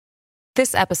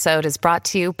This episode is brought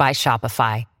to you by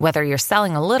Shopify. Whether you're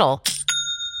selling a little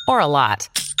or a lot,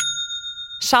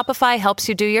 Shopify helps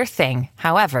you do your thing,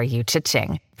 however you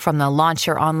cha-ching. From the launch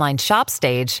your online shop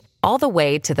stage, all the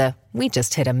way to the we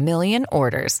just hit 1 million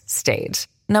orders stage.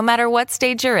 No matter what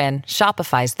stage you're in,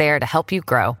 Shopify's there to help you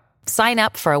grow. Sign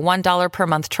up for a $1 per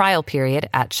month trial period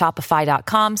at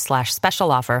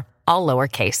shopify.com/special offer, all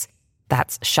lowercase.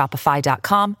 That's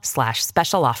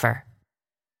shopify.com/special offer.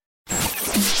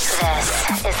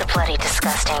 This is the Bloody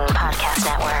Disgusting Podcast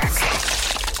Network.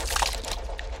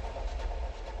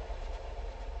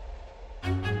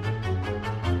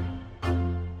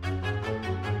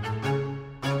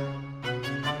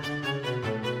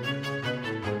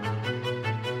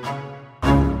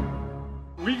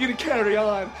 We're gonna carry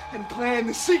on and plan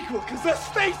the sequel, because let's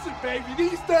face it, baby,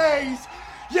 these days,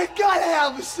 you gotta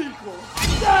have a sequel.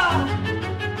 Ah!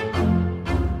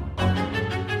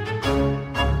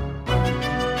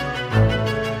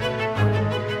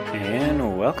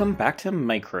 Welcome back to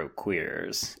Micro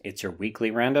Queers. It's your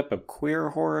weekly roundup of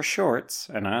queer horror shorts,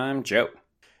 and I'm Joe.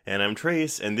 And I'm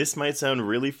Trace, and this might sound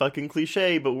really fucking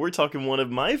cliche, but we're talking one of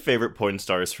my favorite porn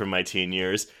stars from my teen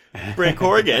years, Brent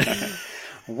Corrigan.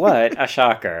 What a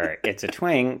shocker. It's a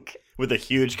twink. With a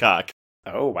huge cock.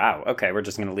 Oh, wow. Okay, we're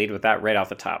just going to lead with that right off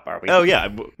the top, are we? Oh, yeah.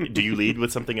 Do you lead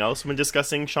with something else when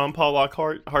discussing Sean Paul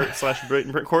Lockhart /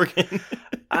 Brent Corrigan?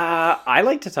 I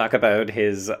like to talk about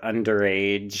his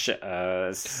underage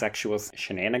sexual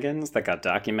shenanigans that got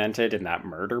documented in that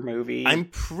murder movie.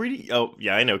 Oh,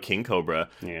 yeah, I know King Cobra.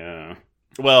 Yeah.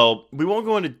 Well, we won't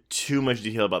go into too much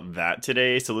detail about that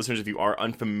today, so listeners, if you are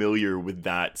unfamiliar with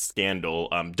that scandal,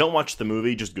 don't watch the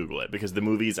movie, just Google it, because the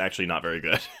movie is actually not very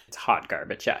good. It's hot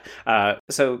garbage, yeah.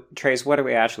 So, Trace, what are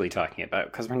we actually talking about?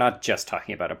 Because we're not just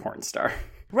talking about a porn star.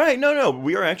 Right, no,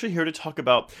 we are actually here to talk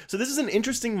about... So this is an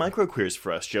interesting micro-queers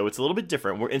for us, Joe. It's a little bit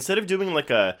different. We're instead of doing like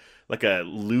a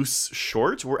loose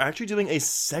short, we're actually doing a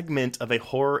segment of a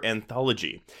horror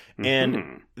anthology. Mm-hmm.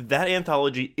 And that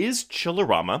anthology is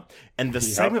Chillerama, and the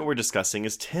segment we're discussing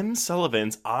is Tim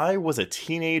Sullivan's I Was a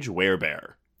Teenage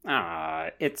Werebear.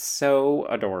 Ah, it's so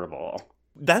adorable.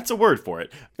 That's a word for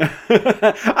it.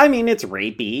 I mean, it's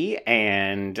rapey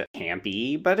and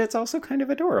campy, but it's also kind of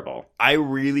adorable. I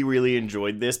really, really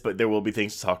enjoyed this, but there will be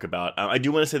things to talk about. I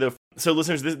do want to say, though, so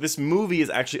listeners, this movie is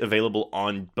actually available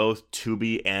on both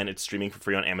Tubi and it's streaming for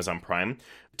free on Amazon Prime.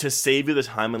 To save you the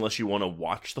time, unless you want to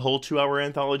watch the whole 2-hour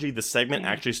anthology, the segment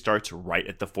actually starts right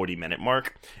at the 40-minute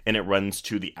mark, and it runs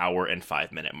to the hour and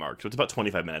 5-minute mark. So it's about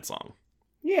 25 minutes long.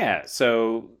 Yeah,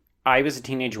 so... I Was a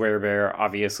Teenage Werebear.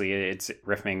 Obviously, it's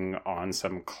riffing on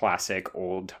some classic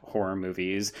old horror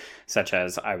movies, such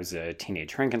as I Was a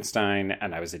Teenage Frankenstein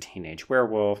and I Was a Teenage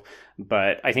Werewolf.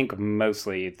 But I think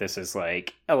mostly this is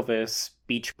like Elvis,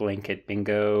 Beach Blanket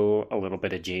Bingo, a little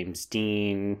bit of James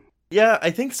Dean. Yeah,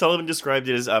 I think Sullivan described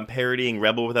it as parodying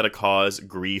Rebel Without a Cause,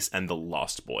 Grease, and The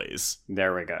Lost Boys.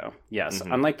 There we go. Yes,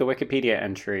 Unlike the Wikipedia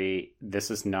entry,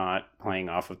 this is not playing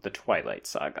off of the Twilight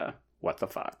Saga. What the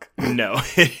fuck? No,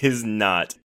 it is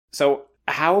not. So,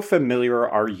 how familiar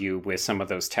are you with some of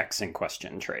those texts in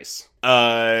question, Trace?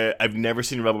 I've never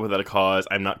seen Rebel Without a Cause.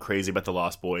 I'm not crazy about The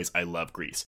Lost Boys. I love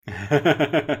Grease.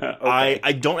 Okay.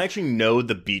 I don't actually know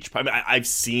the beach. I mean, I've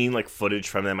seen like footage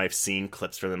from them. I've seen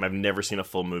clips from them. I've never seen a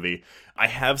full movie. I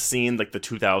have seen like the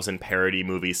 2000 parody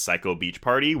movie Psycho Beach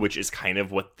Party, which is kind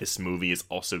of what this movie is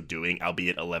also doing,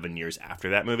 albeit 11 years after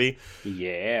that movie.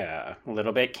 Yeah, a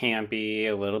little bit campy,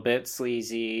 a little bit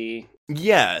sleazy.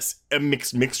 Yes,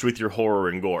 mixed with your horror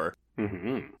and gore.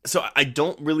 Mm-hmm. So I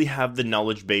don't really have the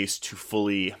knowledge base to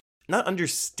fully not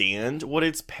understand what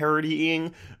it's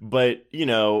parodying, but, you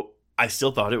know, I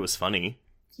still thought it was funny.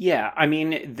 Yeah, I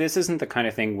mean, this isn't the kind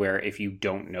of thing where if you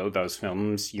don't know those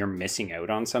films, you're missing out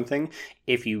on something.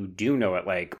 If you do know it,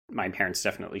 like, my parents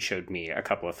definitely showed me a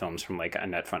couple of films from, like,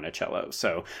 Annette Funicello.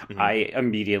 So I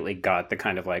immediately got the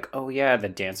kind of like, oh yeah, the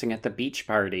dancing at the beach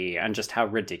party, and just how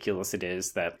ridiculous it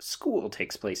is that school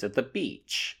takes place at the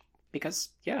beach.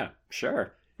 Because, yeah,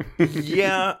 sure.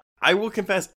 Yeah, I will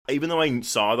confess, even though I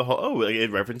saw the whole,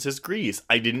 it references Grease,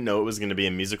 I didn't know it was going to be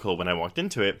a musical when I walked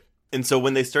into it. And so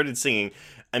when they started singing,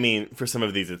 I mean, for some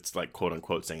of these, it's like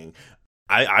quote-unquote singing.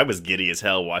 I was giddy as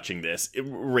hell watching this,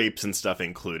 rapes and stuff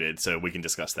included, so we can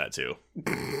discuss that too.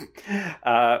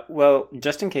 Well,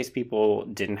 just in case people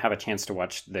didn't have a chance to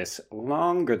watch this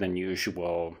longer than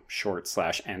usual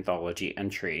short/anthology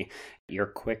entry, Your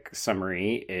quick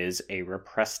summary is a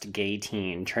repressed gay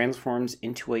teen transforms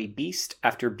into a beast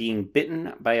after being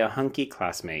bitten by a hunky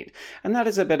classmate. And that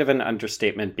is a bit of an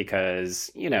understatement because,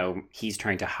 he's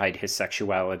trying to hide his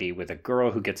sexuality with a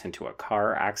girl who gets into a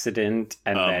car accident,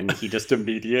 and then he just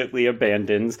immediately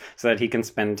abandons so that he can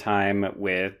spend time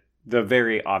with the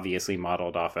very obviously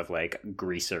modeled off of,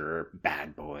 greaser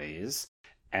bad boys.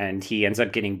 And he ends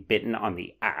up getting bitten on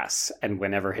the ass, and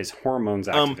whenever his hormones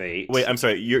activate... Wait, I'm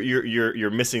sorry. You're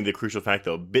missing the crucial fact,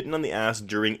 though. Bitten on the ass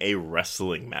during a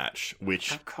wrestling match,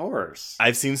 which... Of course.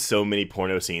 I've seen so many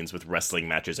porno scenes with wrestling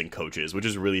matches and coaches, which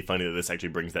is really funny that this actually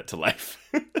brings that to life.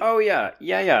 Oh, yeah.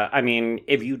 Yeah. I mean,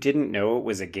 if you didn't know it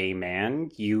was a gay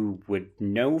man, you would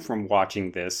know from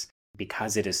watching this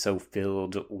because it is so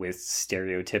filled with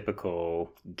stereotypical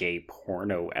gay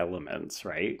porno elements,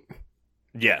 right?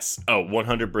 Yes. Oh,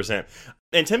 100%.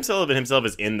 And Tim Sullivan himself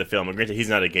is in the film. And granted, he's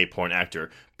not a gay porn actor,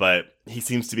 but he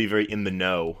seems to be very in the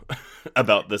know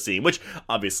about the scene, which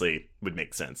obviously would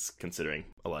make sense considering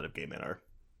a lot of gay men are.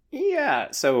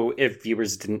 Yeah, so if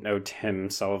viewers didn't know, Tim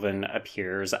Sullivan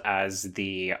appears as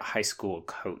the high school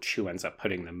coach who ends up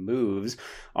putting the moves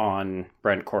on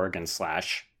Brent Corrigan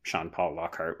 / Sean Paul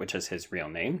Lockhart, which is his real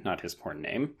name, not his porn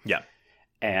name. Yeah.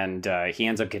 And he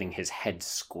ends up getting his head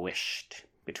squished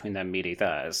between them meaty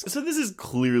thighs. So this is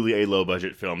clearly a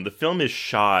low-budget film. The film is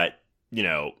shot,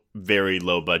 very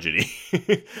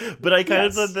low-budgety. But I kind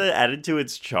of thought that added to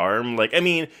its charm.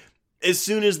 As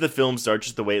soon as the film starts,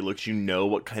 just the way it looks, you know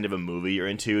what kind of a movie you're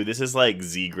into. This is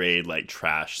Z-grade,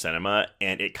 trash cinema,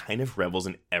 and it kind of revels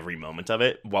in every moment of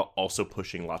it, while also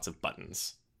pushing lots of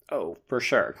buttons. Oh, for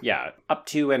sure. Yeah. Up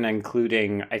to and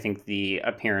including, I think, the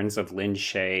appearance of Lin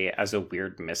Shaye as a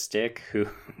weird mystic who...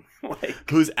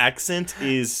 whose accent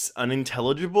is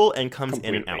unintelligible and comes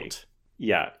completely in and out.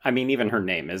 Yeah. I mean, even her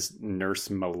name is Nurse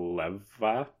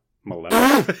Maleva.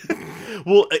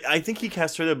 Well, I think he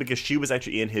cast her, though, because she was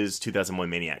actually in his 2001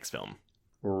 Maniacs film.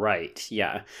 Right,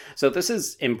 yeah. So this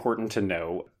is important to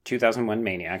know. 2001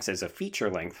 Maniacs is a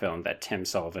feature-length film that Tim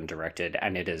Sullivan directed,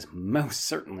 and it is most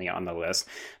certainly on the list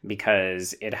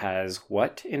because it has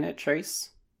what in it,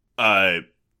 Trace?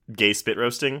 Gay spit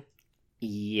roasting?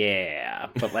 Yeah,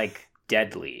 but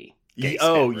deadly.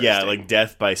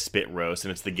 Death by spit roast,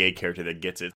 and it's the gay character that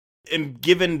gets it. And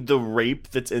given the rape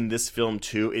that's in this film,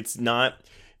 too, it's not...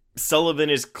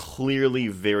 Sullivan is clearly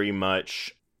very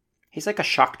much... He's like a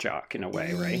shock jock in a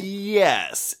way, right?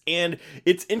 Yes. And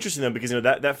it's interesting, though, because,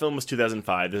 that film was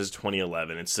 2005. This is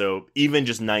 2011. And so even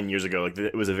just 9 years ago,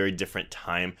 it was a very different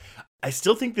time. I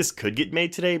still think this could get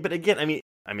made today. But again,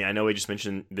 I know we just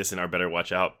mentioned this in our Better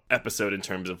Watch Out episode in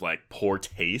terms of poor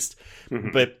taste,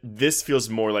 but this feels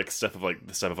more like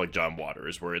the stuff of John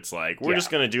Waters, where it's we're just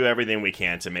gonna do everything we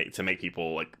can to make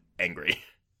people angry.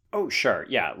 Oh sure,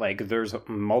 yeah. There's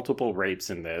multiple rapes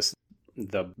in this.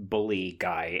 The bully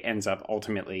guy ends up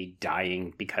ultimately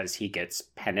dying because he gets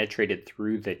penetrated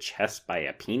through the chest by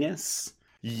a penis.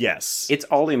 Yes. It's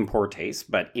all in poor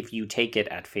taste, but if you take it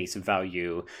at face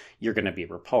value, you're going to be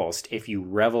repulsed. If you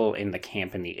revel in the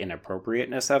camp and the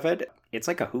inappropriateness of it, it's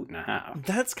like a hoot and a half.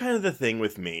 That's kind of the thing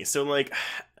with me. So,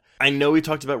 I know we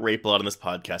talked about rape a lot on this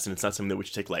podcast, and it's not something that we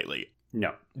should take lightly.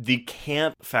 No. The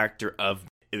camp factor of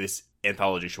this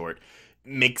anthology short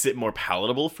makes it more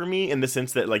palatable for me in the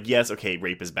sense that, yes, okay,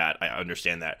 rape is bad. I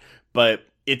understand that. But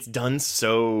it's done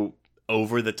so...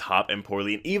 over the top and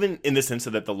poorly, and even in the sense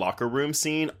that the locker room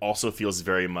scene also feels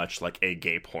very much like a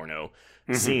gay porno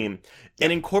scene,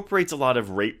 and incorporates a lot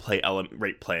of rape play.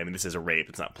 I mean, this is a rape;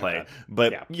 it's not play.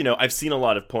 But I've seen a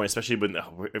lot of porn, especially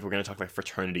if we're going to talk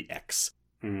Fraternity X,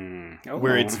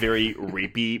 where it's very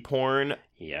rapey porn.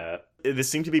 Yeah. This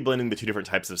seemed to be blending the two different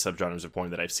types of subgenres of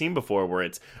porn that I've seen before, where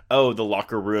it's the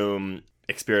locker room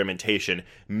experimentation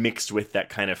mixed with that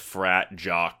kind of frat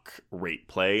jock rape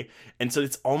play, and so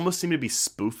it's almost seemed to be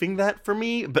spoofing that for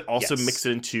me, but also mix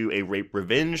it into a rape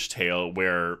revenge tale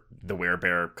where the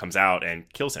Werebear comes out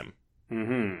and kills him.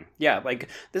 Yeah,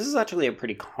 this is actually a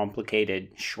pretty complicated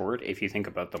short if you think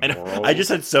about the morals. I just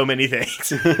said so many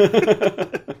things.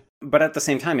 But at the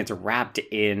same time, it's wrapped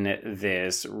in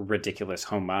this ridiculous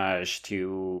homage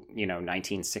to,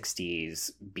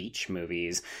 1960s beach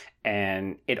movies.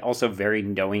 And it also very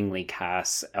knowingly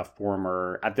casts a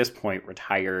former, at this point,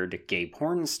 retired gay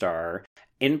porn star,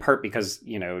 in part because,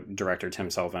 director Tim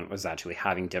Sullivan was actually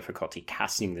having difficulty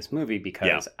casting this movie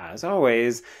because, as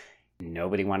always,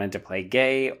 nobody wanted to play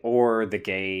gay, or the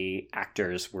gay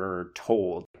actors were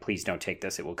told, please don't take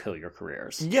this, it will kill your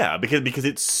careers. Yeah, because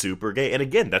it's super gay. And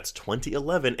again, that's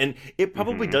 2011, and it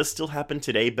probably does still happen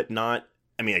today, but not,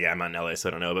 I'm not in LA, so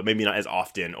I don't know, but maybe not as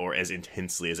often or as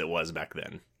intensely as it was back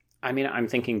then. I'm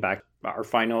thinking back our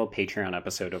final Patreon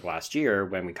episode of last year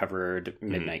when we covered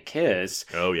Midnight Kiss.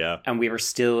 Oh, yeah. And we were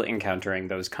still encountering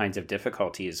those kinds of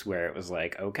difficulties where it was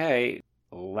like, okay,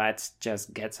 let's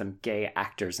just get some gay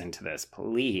actors into this,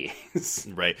 please.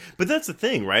 Right. But that's the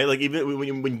thing, right? Like,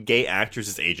 even when gay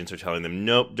actors' agents are telling them,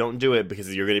 nope, don't do it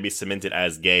because you're going to be cemented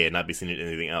as gay and not be seen in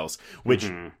anything else. Which,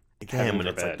 again, when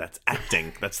it's like, that's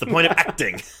acting. That's the point of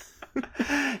acting.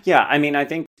 Yeah, I mean, I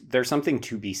think there's something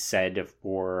to be said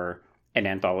for an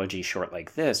anthology short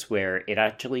like this where it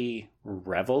actually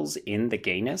revels in the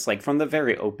gayness. Like, from the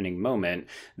very opening moment,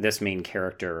 this main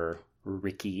character,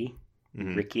 Ricky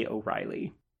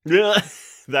O'Reilly. Yeah,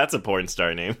 that's a porn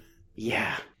star name.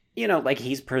 Yeah. You know, like,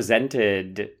 he's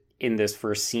presented in this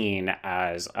first scene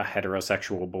as a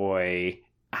heterosexual boy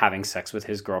having sex with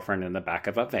his girlfriend in the back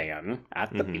of a van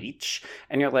at the beach.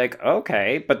 And you're like,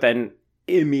 okay. But then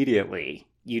immediately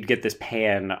you'd get this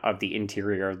pan of the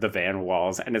interior of the van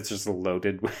walls, and it's just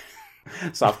loaded with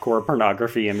softcore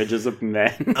pornography images of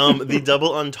men. The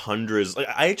double entendres. Like,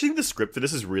 I actually think the script for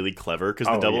this is really clever because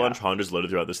the double entendres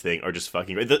loaded throughout this thing are just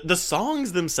fucking great. The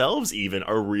songs themselves even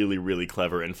are really, really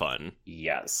clever and fun.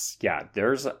 Yes. Yeah,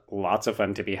 there's lots of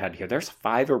fun to be had here. There's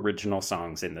 5 original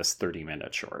songs in this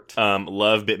 30-minute short.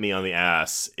 Love Bit Me on the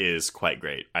Ass is quite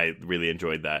great. I really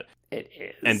enjoyed that. It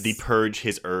is. And the Purge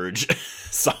His Urge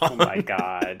song. Oh my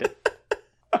god.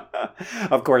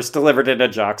 Of course, delivered in a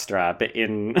jockstrap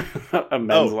in a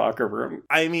men's locker room.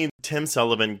 I mean, Tim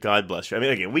Sullivan, God bless you. I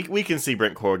mean, again, we can see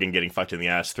Brent Corrigan getting fucked in the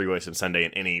ass 3 ways from Sunday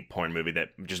in any porn movie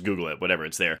that, just Google it, whatever,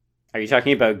 it's there. Are you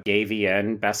talking about Gay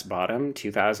VN Best Bottom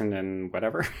 2000 and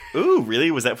whatever? Ooh,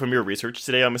 really? Was that from your research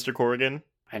today on Mr. Corrigan?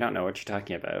 I don't know what you're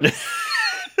talking about.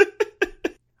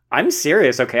 I'm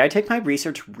serious, okay? I take my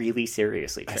research really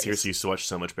seriously, Chase. I seriously used to watch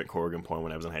so much Brent Corrigan porn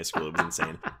when I was in high school. It was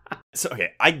insane. So,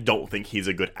 okay, I don't think he's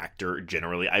a good actor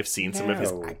generally. I've seen some of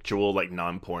his actual, like,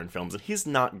 non-porn films, and he's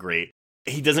not great.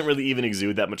 He doesn't really even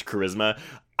exude that much charisma.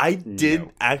 I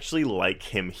did actually like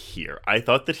him here. I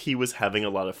thought that he was having a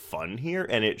lot of fun here,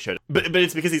 and it showed. But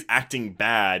it's because he's acting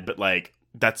bad, but, like,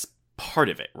 that's part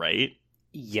of it, right?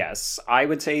 Yes, I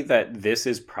would say that this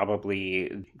is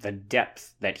probably the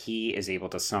depth that he is able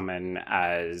to summon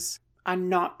as a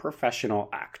not professional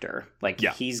actor. Like,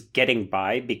 he's getting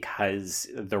by because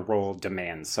the role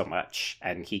demands so much,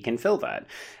 and he can fill that,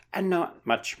 and not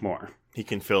much more. He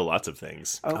can fill lots of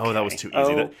things. Okay. Oh, that was too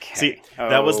easy.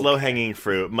 That was low-hanging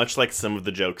fruit, much like some of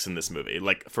the jokes in this movie.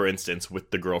 Like, for instance,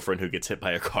 with the girlfriend who gets hit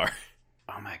by a car.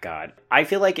 Oh my god. I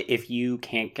feel like if you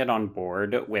can't get on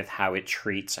board with how it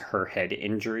treats her head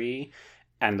injury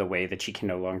and the way that she can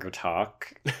no longer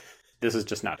talk, this is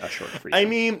just not a short for you. I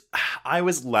mean, I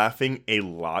was laughing a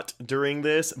lot during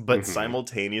this, but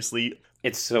simultaneously...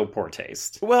 It's so poor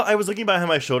taste. Well, I was looking behind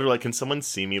my shoulder like, can someone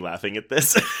see me laughing at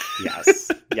this?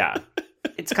 Yes. Yeah.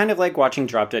 It's kind of like watching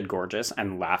Drop Dead Gorgeous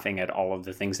and laughing at all of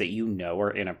the things that you know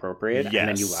are inappropriate, and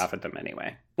then you laugh at them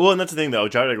anyway. Well, and that's the thing, though.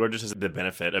 Drop Dead Gorgeous has the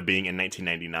benefit of being in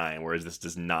 1999, whereas this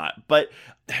does not. But,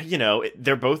 you know,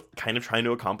 they're both kind of trying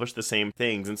to accomplish the same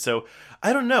things. And so,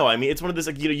 I don't know. I mean, it's one of those,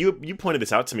 like, you know, you pointed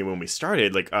this out to me when we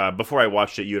started. Like, before I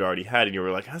watched it, you had already had, and you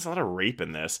were like, there's a lot of rape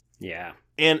in this. Yeah.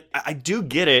 And I do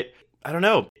get it. I don't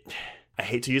know. I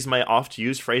hate to use my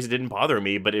oft-used phrase, it didn't bother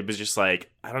me, but it was just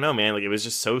like, I don't know, man. Like, it was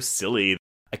just so silly.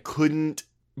 I couldn't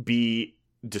be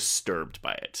disturbed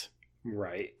by it.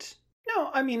 Right. No,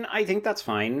 I mean, I think that's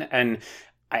fine. And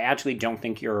I actually don't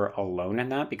think you're alone in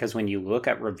that, because when you look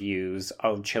at reviews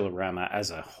of Chillerama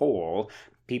as a whole,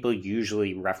 people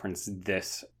usually reference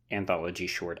this anthology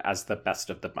short as the best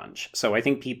of the bunch. So I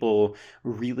think people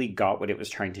really got what it was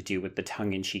trying to do with the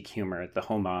tongue-in-cheek humor, the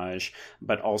homage,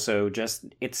 but also just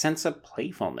its sense of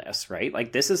playfulness, right?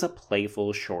 Like, this is a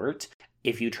playful short.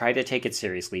 If you try to take it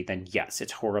seriously, then yes,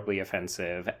 it's horribly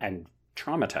offensive and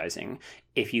traumatizing.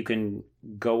 If you can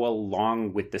go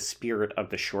along with the spirit of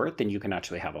the short, then you can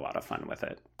actually have a lot of fun with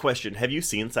it. Question, have you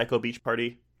seen Psycho Beach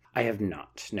Party? I have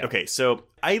not, no. Okay, so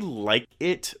I like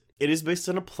it. It is based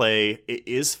on a play. It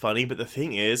is funny, but the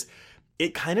thing is,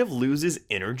 it kind of loses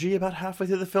energy about halfway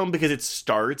through the film because it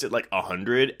starts at like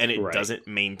 100 and it doesn't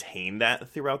maintain that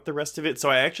throughout the rest of it. So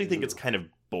I actually think it's kind of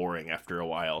boring after a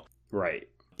while. Right.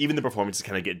 Even the performances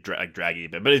kind of get draggy a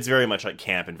bit, but it's very much like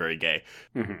camp and very gay.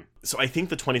 Mm-hmm. So I think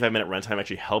the 25-minute runtime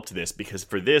actually helped this, because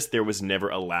for this, there was never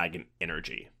a lag in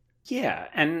energy. Yeah,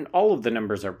 and all of the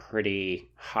numbers are pretty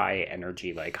high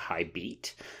energy, like high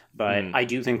beat. But I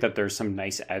do think that there's some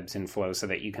nice ebbs and flows so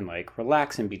that you can like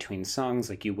relax in between songs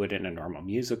like you would in a normal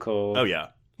musical. Oh, yeah.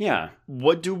 Yeah.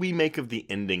 What do we make of the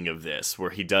ending of this, where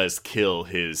he does kill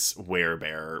his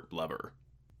Werebear lover?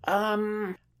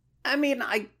 I mean,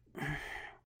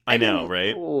 I know,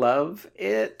 right? Love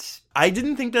it. I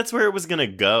didn't think that's where it was going to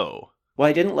go. Well,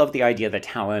 I didn't love the idea that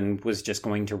Talon was just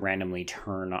going to randomly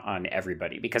turn on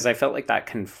everybody, because I felt like that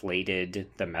conflated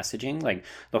the messaging. Like,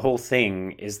 the whole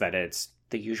thing is that it's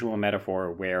the usual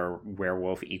metaphor where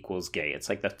werewolf equals gay. It's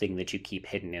like the thing that you keep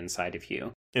hidden inside of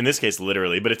you. In this case,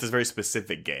 literally, but it's a very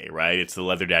specific gay, right? It's the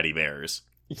leather daddy bears.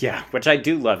 Yeah, which I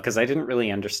do love, because I didn't really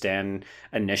understand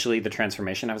initially the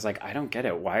transformation. I was like, I don't get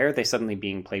it. Why are they suddenly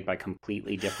being played by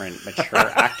completely different mature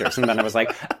actors? And then I was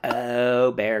like,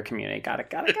 oh, bear community. Got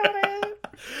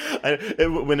it.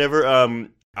 Whenever,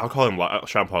 I'll call him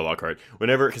Sean Paul Lockhart.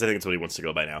 Whenever, because I think it's what he wants to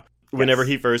go by now. Whenever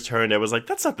he first turned, I was like,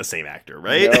 that's not the same actor,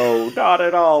 right? No, not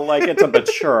at all. Like, it's a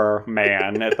mature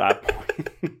man at that point.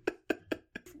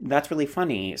 That's really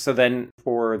funny. So then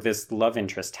for this love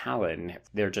interest Talon,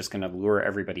 they're just going to lure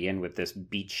everybody in with this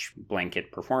beach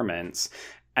blanket performance.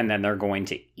 And then they're going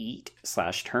to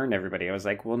eat/turn everybody. I was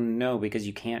like, well, no, because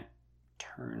you can't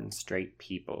turn straight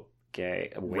people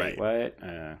gay. Wait, right. What?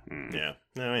 Yeah,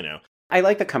 no, I know. I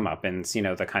like the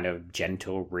comeuppance, the kind of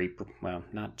gentle rape. Well,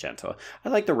 not gentle. I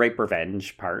like the rape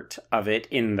revenge part of it,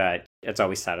 in that it's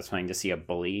always satisfying to see a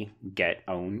bully get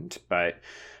owned. But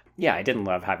yeah, I didn't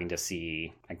love having to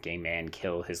see a gay man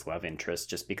kill his love interest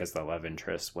just because the love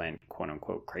interest went quote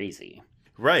unquote crazy.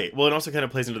 Right. Well, it also kind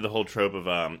of plays into the whole trope of,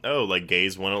 like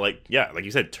gays want to, like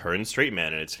you said, turn straight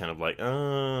men. And it's kind of like,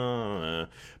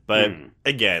 But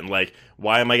again, like,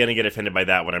 why am I going to get offended by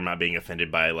that when I'm not being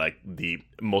offended by, like, the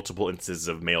multiple instances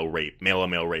of male on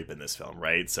male rape in this film,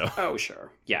 right? So. Oh,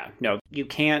 sure. Yeah. No, you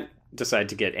can't decide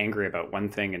to get angry about one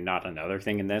thing and not another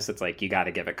thing in this. It's like, you got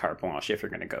to give it carte blanche if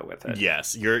you're going to go with it.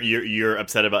 Yes. You're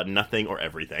upset about nothing or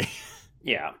everything.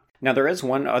 Yeah. Now, there is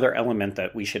one other element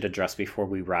that we should address before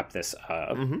we wrap this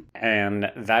up,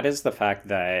 and that is the fact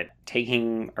that,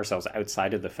 taking ourselves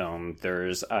outside of the film,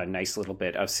 there's a nice little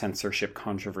bit of censorship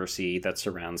controversy that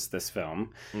surrounds this film.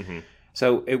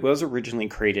 So it was originally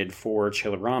created for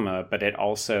Chillerama, but it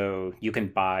also, you can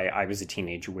buy I Was a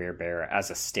Teenage Werebear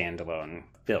as a standalone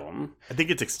film. I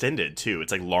think it's extended, too.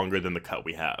 It's, like, longer than the cut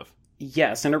we have.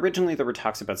 Yes, and originally there were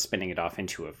talks about spinning it off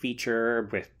into a feature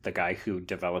with the guy who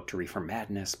developed Reefer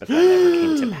Madness, but that never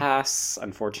came to pass,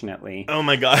 unfortunately. Oh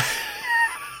my god.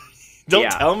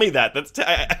 Don't tell me that. That's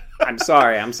I'm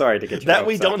sorry to get you that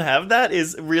we don't have that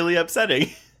is really upsetting.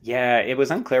 Yeah, it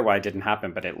was unclear why it didn't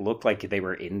happen, but it looked like they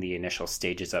were in the initial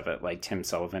stages of it. Like, Tim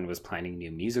Sullivan was planning new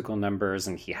musical numbers,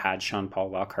 and he had Sean Paul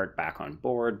Lockhart back on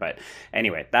board. But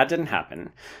anyway, that didn't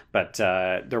happen. But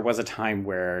there was a time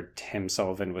where Tim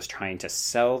Sullivan was trying to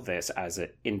sell this as an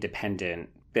independent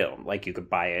film. Like, you could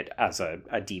buy it as a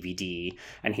DVD,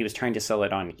 and he was trying to sell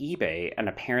it on eBay, and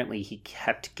apparently he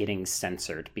kept getting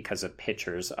censored because of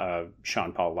pictures of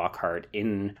Sean Paul Lockhart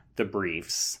in the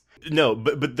briefs. No,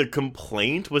 but the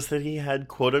complaint was that he had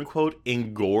quote-unquote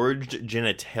engorged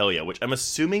genitalia, which I'm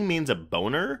assuming means a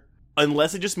boner,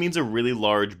 unless it just means a really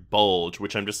large bulge,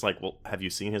 which I'm just like, well, have you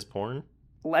seen his porn?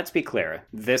 Let's be clear.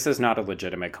 This is not a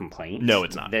legitimate complaint. No,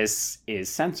 it's not. This is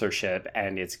censorship,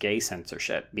 and it's gay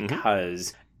censorship,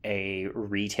 because a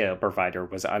retail provider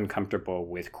was uncomfortable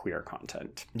with queer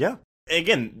content. Yeah.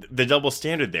 Again, the double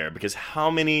standard there, because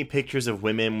how many pictures of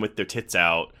women with their tits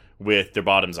out with their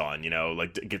bottoms on,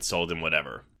 like, get sold in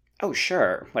whatever? Oh,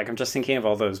 sure. Like, I'm just thinking of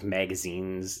all those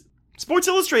magazines. Sports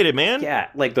Illustrated, man. Yeah,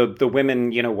 like the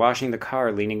women, washing the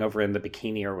car, leaning over in the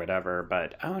bikini or whatever.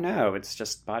 But, oh no, it's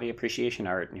just body appreciation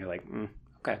art. And you're like,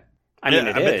 okay. I mean,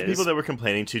 I bet the people that were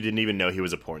complaining to didn't even know he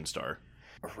was a porn star.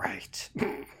 Right.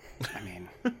 I mean,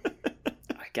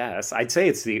 I guess. I'd say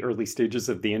it's the early stages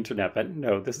of the internet, but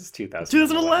no, this is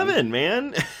 2011,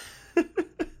 man.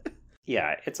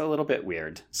 Yeah, it's a little bit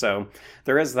weird. So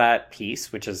there is that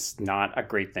piece, which is not a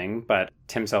great thing, but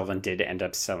Tim Sullivan did end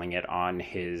up selling it on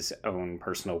his own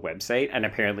personal website. And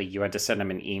apparently you had to send him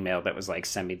an email that was like,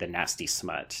 send me the nasty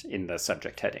smut in the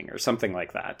subject heading or something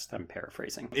like that. I'm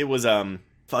paraphrasing. It was,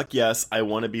 fuck yes, I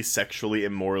want to be sexually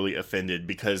and morally offended,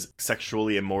 because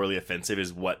sexually and morally offensive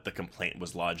is what the complaint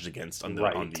was lodged against on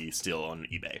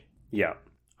eBay. Yeah,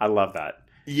 I love that.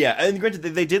 Yeah, and granted,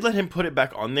 they did let him put it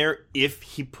back on there if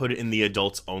he put it in the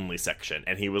adults only section,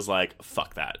 and he was like,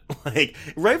 fuck that. Like,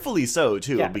 rightfully so,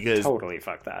 too, yeah, because totally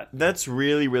fuck that. That's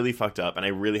really, really fucked up, and I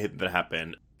really hate that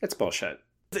happened. It's bullshit.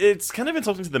 It's kind of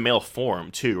insulting to the male form,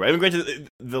 too, right? I mean, granted,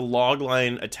 the log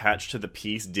line attached to the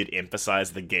piece did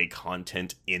emphasize the gay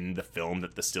content in the film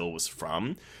that the still was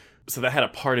from, so that had a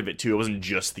part of it, too. It wasn't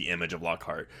just the image of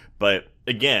Lockhart. But,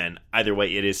 again, either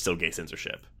way, it is still gay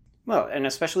censorship. Well, and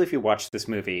especially if you watch this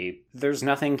movie, there's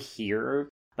nothing here.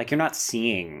 like, you're not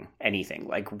seeing anything.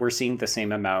 Like, we're seeing the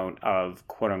same amount of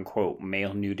quote unquote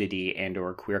male nudity and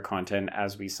or queer content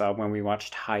as we saw when we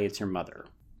watched Hi, It's Your Mother.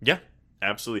 Yeah,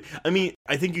 absolutely. I mean,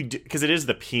 I think you do, because it is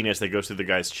the penis that goes through the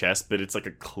guy's chest, but it's like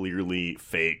a clearly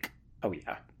fake, Oh,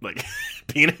 yeah. like,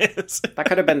 penis. That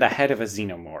could have been the head of a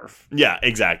xenomorph. Yeah,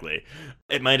 exactly.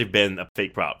 It might have been a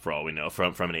fake prop for all we know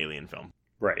from an alien film.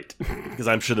 Right. Because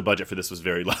I'm sure the budget for this was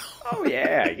very low. Oh,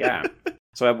 yeah.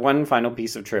 So I have one final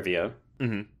piece of trivia.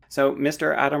 Mm-hmm. So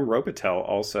Mr. Adam Robitel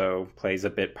also plays a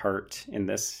bit part in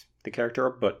this, the character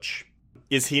of Butch.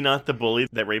 Is he not the bully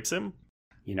that rapes him?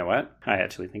 You know what? I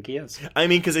actually think he is. I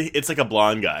mean, because it's like a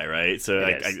blonde guy, right? So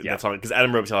Yeah. that's all. Because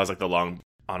Adam Robitel has like the long,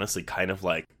 honestly, kind of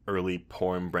like early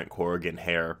porn Brent Corrigan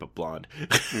hair, but blonde.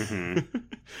 Mm-hmm.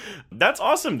 That's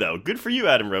awesome, though. Good for you,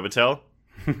 Adam Robitel.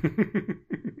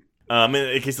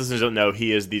 In case listeners don't know,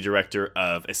 he is the director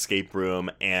of Escape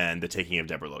Room and The Taking of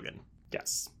Deborah Logan.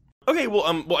 Yes. Okay,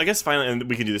 well, I guess finally, and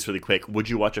we can do this really quick. Would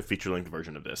you watch a feature-length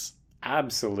version of this?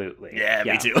 Absolutely. Yeah,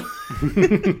 me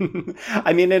too.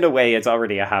 I mean, in a way, it's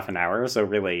already a half an hour, so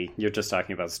really, you're just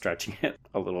talking about stretching it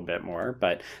a little bit more.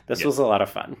 But this was a lot of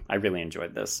fun. I really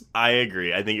enjoyed this. I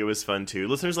agree. I think it was fun, too.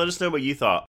 Listeners, let us know what you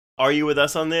thought. Are you with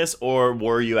us on this, or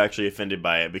were you actually offended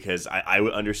by it? Because I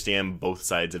would understand both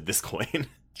sides of this coin.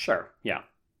 Sure, yeah.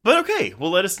 But okay,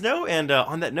 well, let us know. And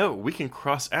on that note, we can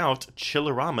cross out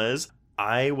Chillerama's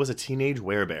I Was a Teenage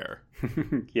Werebear.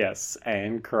 Yes,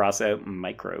 and cross out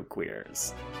micro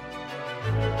queers.